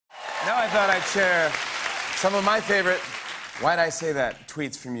Now I thought I'd share some of my favorite "Why'd I Say That"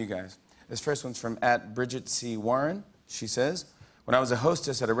 tweets from you guys. This first one's from @BridgetC.Warren. She says, "When I was a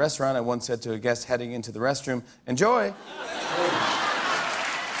hostess at a restaurant, I once said to a guest heading into the restroom, 'Enjoy.'"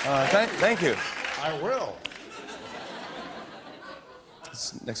 Thank you. I will.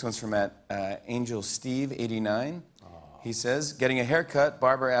 This next one's from @AngelSteve89. He says, "Getting a haircut,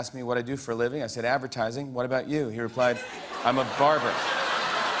 barber asked me what I do for a living. I said, advertising. What about you?" He replied, "I'm a barber."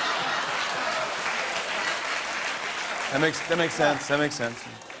 That makes sense. That makes sense.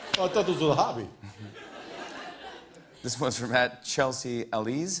 Oh, I thought this was a hobby. This one's from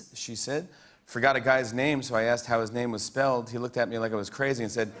 @ChelseaElise. She said, "Forgot a guy's name, so I asked how his name was spelled. He looked at me like I was crazy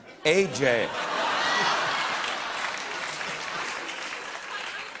and said, AJ.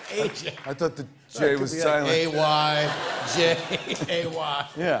 AJ. I thought the J was silent. Like A-Y-J-A-Y.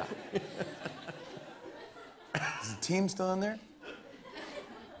 Yeah. Is the team still in there?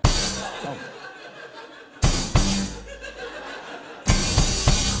 Oh.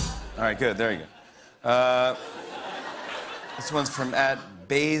 All right, good. There you go. This one's from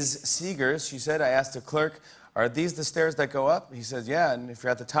 @BazeSeegers. She said, "I asked the clerk, are these the stairs that go up?" He says, "Yeah, and if you're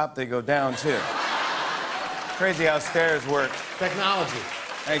at the top, they go down, too." Crazy how stairs work. Technology.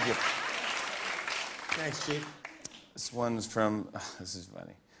 Thank you. Thanks, Chief. This one's from, this is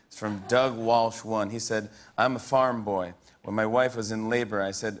funny. It's from Doug Walsh 1. He said, "I'm a farm boy. When my wife was in labor,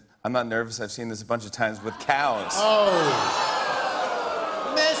 I said, I'm not nervous. I've seen this a bunch of times with cows."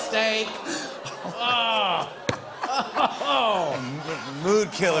 Oh. Mistake. Oh. Oh.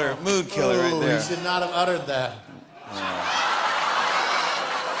 Mood killer right there. He should not have uttered that.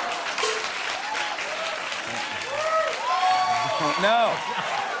 No.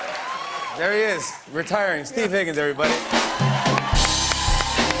 There he is, retiring. Steve Higgins, everybody.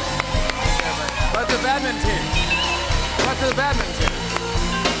 But the badminton team. What to the badminton team?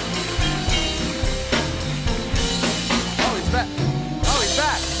 Oh, he's back. Oh, he's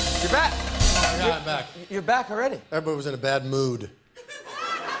back. You're back. Yeah, I'm back. You're back already. Everybody was in a bad mood.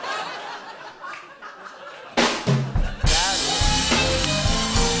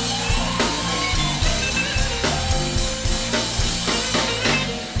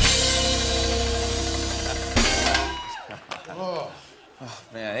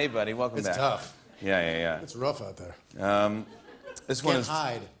 Man, hey, buddy, welcome back. It's tough. Yeah. It's rough out there. This one Can't is...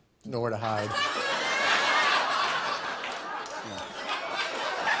 hide. Nowhere to hide.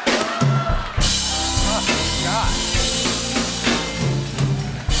 Oh, God.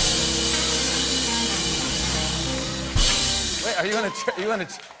 Wait, are you on a...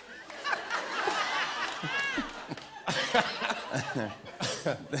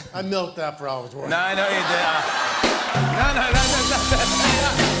 I milked that for hours. No, I know you did.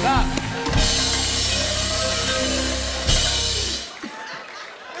 No.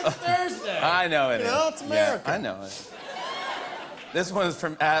 It's Thursday. I know it is. You know, it's America. Yeah, I know it. This one is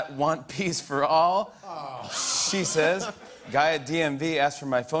from @WantPeaceForAll. Oh. She says, "Guy at DMV asked for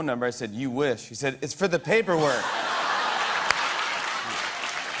my phone number. I said, you wish." He said, "It's for the paperwork."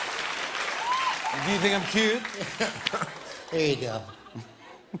 Do you think I'm cute? There you go.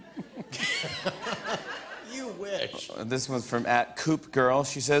 You wish. This one's from @CoopGirl.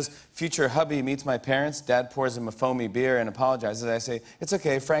 She says, "Future hubby meets my parents. Dad pours him a foamy beer and apologizes. I say, it's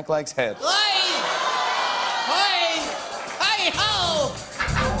okay, Frank likes head." Hey-ho!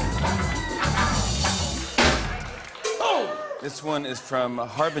 Oh! This one is from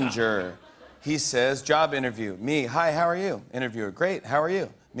Harbinger. He says, "Job interview. Me, hi, how are you?" Interviewer, "Great, how are you?"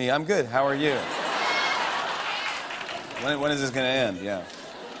 Me, "I'm good, how are you?" When is this gonna end? Yeah.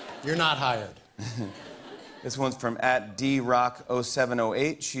 You're not hired. This one's from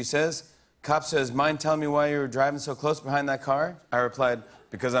 @DRock0708. She says, "Cop says, mind telling me why you were driving so close behind that car?" I replied,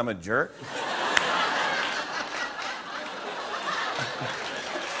 "Because I'm a jerk."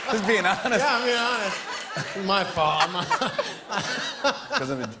 Just being honest. Yeah, I'm being honest. It's my fault.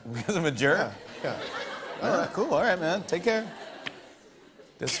 Because I'm a jerk? Yeah. All right, cool. All right, man. Take care.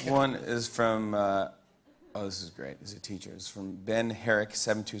 This one is from... oh, this is great. This is a teacher. It's from Ben Herrick,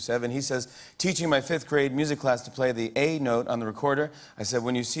 727. He says, "Teaching my 5th grade music class to play the A note on the recorder. I said,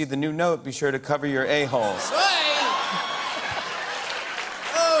 when you see the new note, be sure to cover your A-holes." Hey!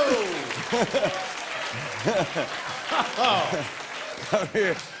 Oh!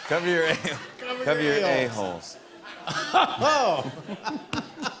 Cover your A-holes. Oh!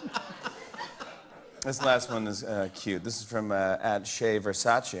 This last one is cute. This is from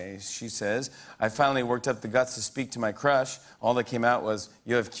 @ShayVersace. She says, "I finally worked up the guts to speak to my crush. All that came out was,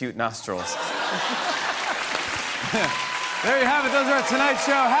 you have cute nostrils." There you have it. Those are our Tonight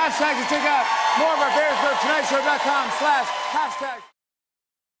Show hashtags to check out more of our favorites. Go to tonightshow.com/hashtag.